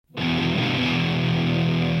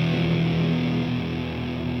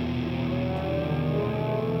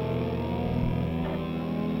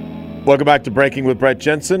Welcome back to Breaking with Brett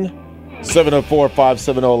Jensen,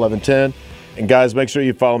 704-570-1110. And guys, make sure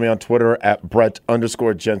you follow me on Twitter at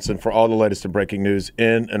Brett_Jensen for all the latest and breaking news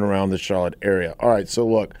in and around the Charlotte area. All right, so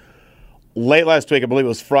look, late last week, I believe it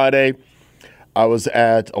was Friday, I was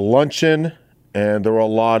at a luncheon, and there were a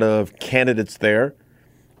lot of candidates there.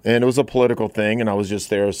 And it was a political thing, and I was just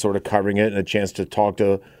there sort of covering it and a chance to talk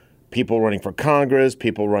to people running for Congress,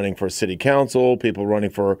 people running for city council, people running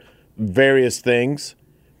for various things.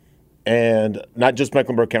 And not just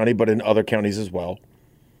Mecklenburg County, but in other counties as well.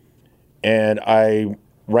 And I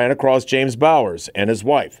ran across James Bowers and his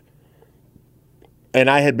wife. And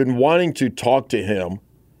I had been wanting to talk to him,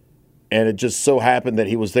 and it just so happened that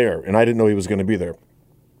he was there, and I didn't know he was going to be there.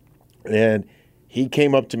 And he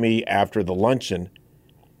came up to me after the luncheon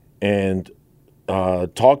and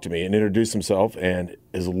talked to me and introduced himself and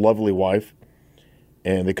his lovely wife,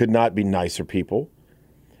 and they could not be nicer people.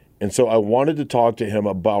 And so I wanted to talk to him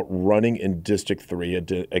about running in District 3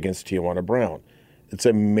 against Tijuana Brown. It's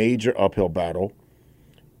a major uphill battle.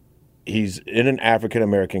 He's in an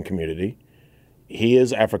African-American community. He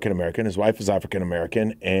is African-American. His wife is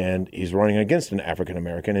African-American, and he's running against an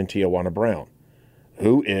African-American in Tijuana Brown,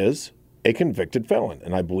 who is a convicted felon,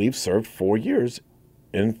 and I believe served 4 years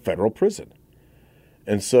in federal prison.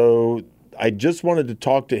 And so I just wanted to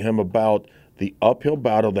talk to him about the uphill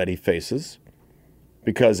battle that he faces,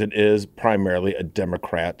 because it is primarily a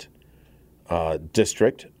Democrat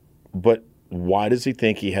district. But why does he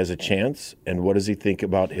think he has a chance, and what does he think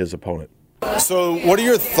about his opponent? So what are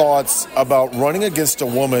your thoughts about running against a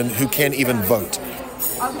woman who can't even vote?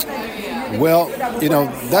 Well,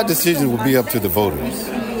 that decision will be up to the voters.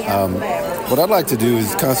 What I'd like to do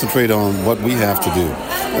is concentrate on what we have to do.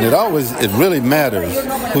 And it really matters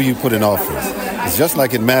who you put in office. It's just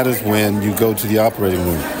like it matters when you go to the operating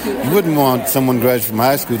room. You wouldn't want someone graduating from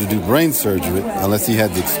high school to do brain surgery unless he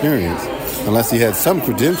had the experience, unless he had some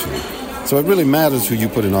credential. So it really matters who you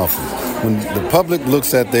put in office. When the public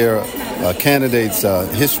looks at their candidate's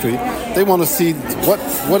history, they want to see what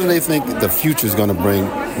do they think the future is going to bring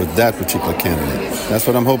with that particular candidate. That's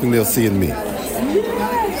what I'm hoping they'll see in me.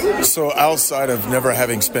 So outside of never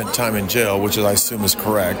having spent time in jail, which I assume is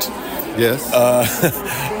correct, yes.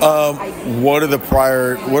 What are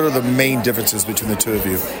the main differences between the two of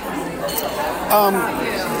you?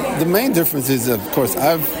 The main difference is, of course,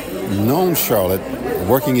 I've known Charlotte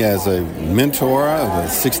working as a mentor of a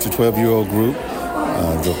 6 to 12-year-old group,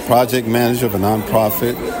 the project manager of a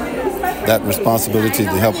nonprofit, that responsibility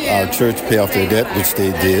to help our church pay off their debt, which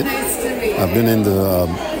they did. I've been in the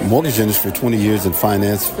mortgage industry for 20 years in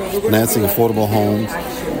financing affordable homes,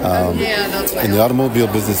 in the automobile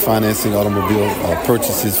business, financing automobile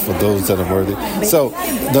purchases for those that are worthy. So,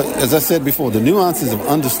 as I said before, the nuances of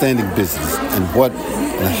understanding business and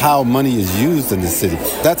how money is used in the city,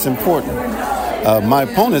 that's important. My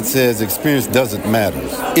opponent says experience doesn't matter.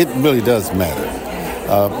 It really does matter.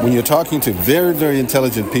 When you're talking to very, very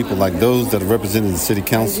intelligent people like those that are represented in the city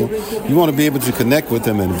council, you want to be able to connect with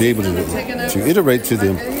them and be able to iterate to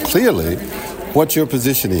them clearly what your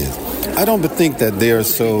position is. I don't think that they are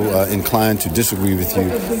so inclined to disagree with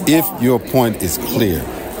you if your point is clear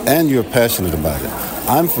and you're passionate about it.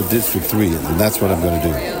 I'm for District 3, and that's what I'm going to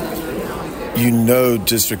do. You know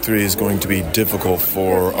District 3 is going to be difficult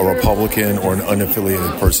for a Republican or an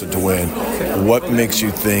unaffiliated person to win. What makes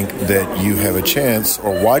you think that you have a chance,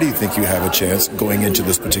 or why do you think you have a chance going into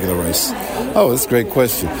this particular race? Oh, that's a great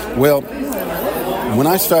question. Well, when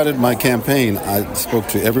I started my campaign, I spoke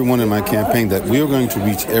to everyone in my campaign that we were going to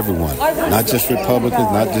reach everyone, not just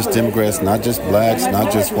Republicans, not just Democrats, not just blacks,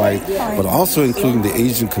 not just white, but also including the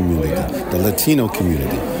Asian community, the Latino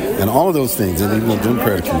community, and all of those things, and even the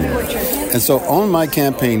Democratic community. And so on my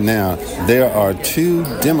campaign now, there are 2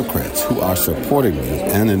 Democrats who are supporting me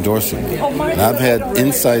and endorsing me. And I've had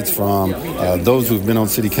insights from those who've been on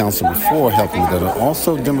city council before helping me that are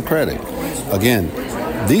also Democratic. Again,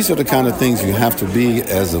 these are the kind of things you have to be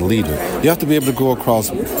as a leader. You have to be able to go across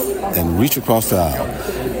and reach across the aisle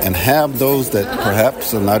and have those that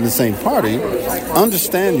perhaps are not in the same party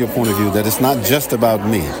understand your point of view, that it's not just about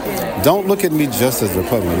me. Don't look at me just as a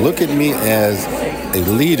Republican. Look at me as a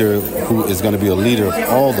leader who is going to be a leader of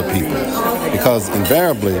all the people. Because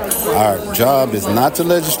invariably, our job is not to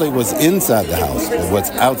legislate what's inside the House, but what's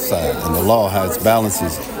outside. And the law has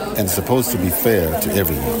balances and it's supposed to be fair to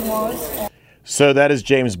everyone. So that is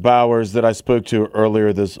James Bowers that I spoke to earlier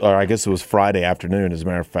I guess it was Friday afternoon, as a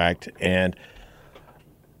matter of fact. And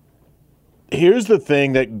here's the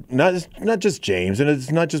thing that not just James, and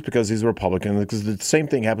it's not just because he's a Republican, because the same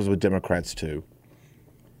thing happens with Democrats too.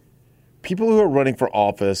 people who are running for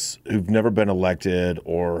office who've never been elected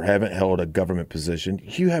or haven't held a government position,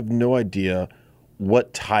 you have no idea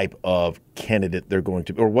what type of candidate they're going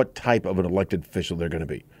to be or what type of an elected official they're going to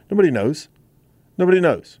be. Nobody knows. Nobody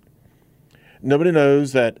knows. Nobody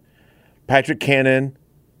knows that Patrick Cannon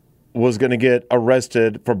was going to get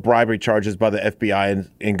arrested for bribery charges by the FBI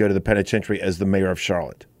and go to the penitentiary as the mayor of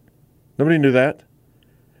Charlotte. Nobody knew that.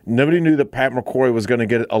 Nobody knew that Pat McCrory was going to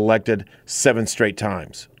get elected 7 straight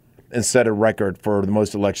times and set a record for the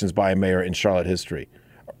most elections by a mayor in Charlotte history.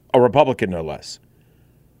 A Republican, no less.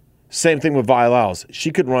 Same thing with Vi Lyles.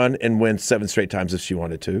 She could run and win 7 straight times if she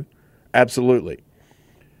wanted to. Absolutely.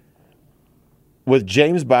 With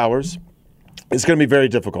James Bowers, it's going to be very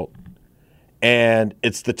difficult. And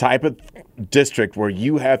it's the type of district where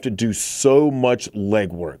you have to do so much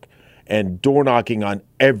legwork and door knocking on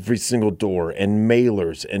every single door and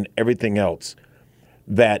mailers and everything else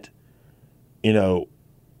that, you know,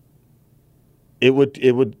 it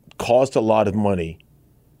would cost a lot of money,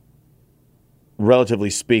 relatively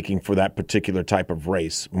speaking, for that particular type of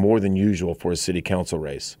race, more than usual for a city council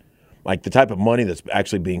race. Like the type of money that's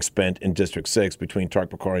actually being spent in District 6 between Tark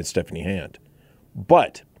Bakari and Stephanie Hand.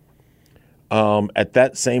 But at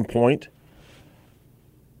that same point,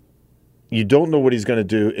 you don't know what he's going to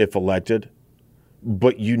do if elected,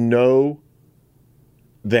 but you know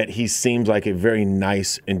that he seems like a very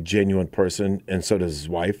nice and genuine person, and so does his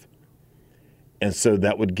wife. And so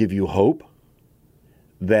that would give you hope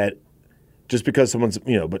that just because someone's,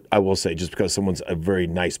 but I will say, just because someone's a very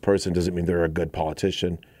nice person doesn't mean they're a good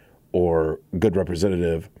politician or good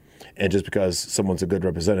representative. And just because someone's a good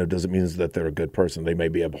representative doesn't mean that they're a good person. They may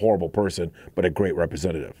be a horrible person, but a great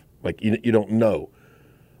representative. Like, you don't know.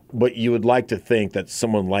 But you would like to think that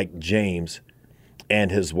someone like James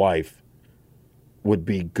and his wife would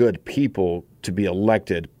be good people to be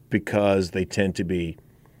elected because they tend to be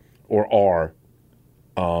or are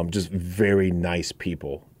just very nice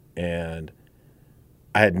people. And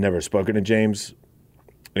I had never spoken to James,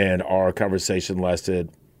 and our conversation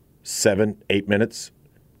lasted 7, 8 minutes,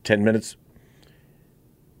 10 minutes.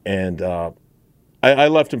 And I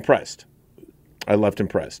left impressed.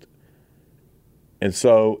 And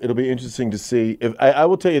so it'll be interesting to see. If I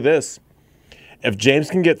will tell you this. If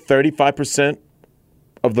James can get 35%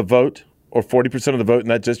 of the vote or 40% of the vote in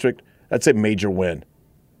that district, that's a major win.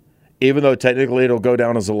 Even though technically it'll go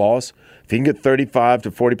down as a loss, if he can get 35 to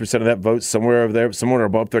 40% of that vote somewhere over there, somewhere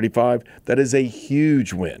above 35, that is a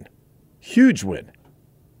huge win. Huge win.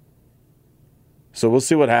 So we'll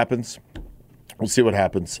see what happens.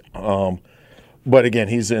 But again,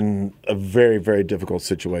 he's in a very, very difficult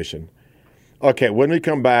situation. Okay, when we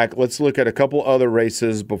come back, let's look at a couple other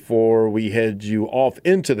races before we head you off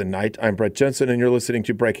into the night. I'm Brett Jensen, and you're listening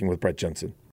to Breaking with Brett Jensen.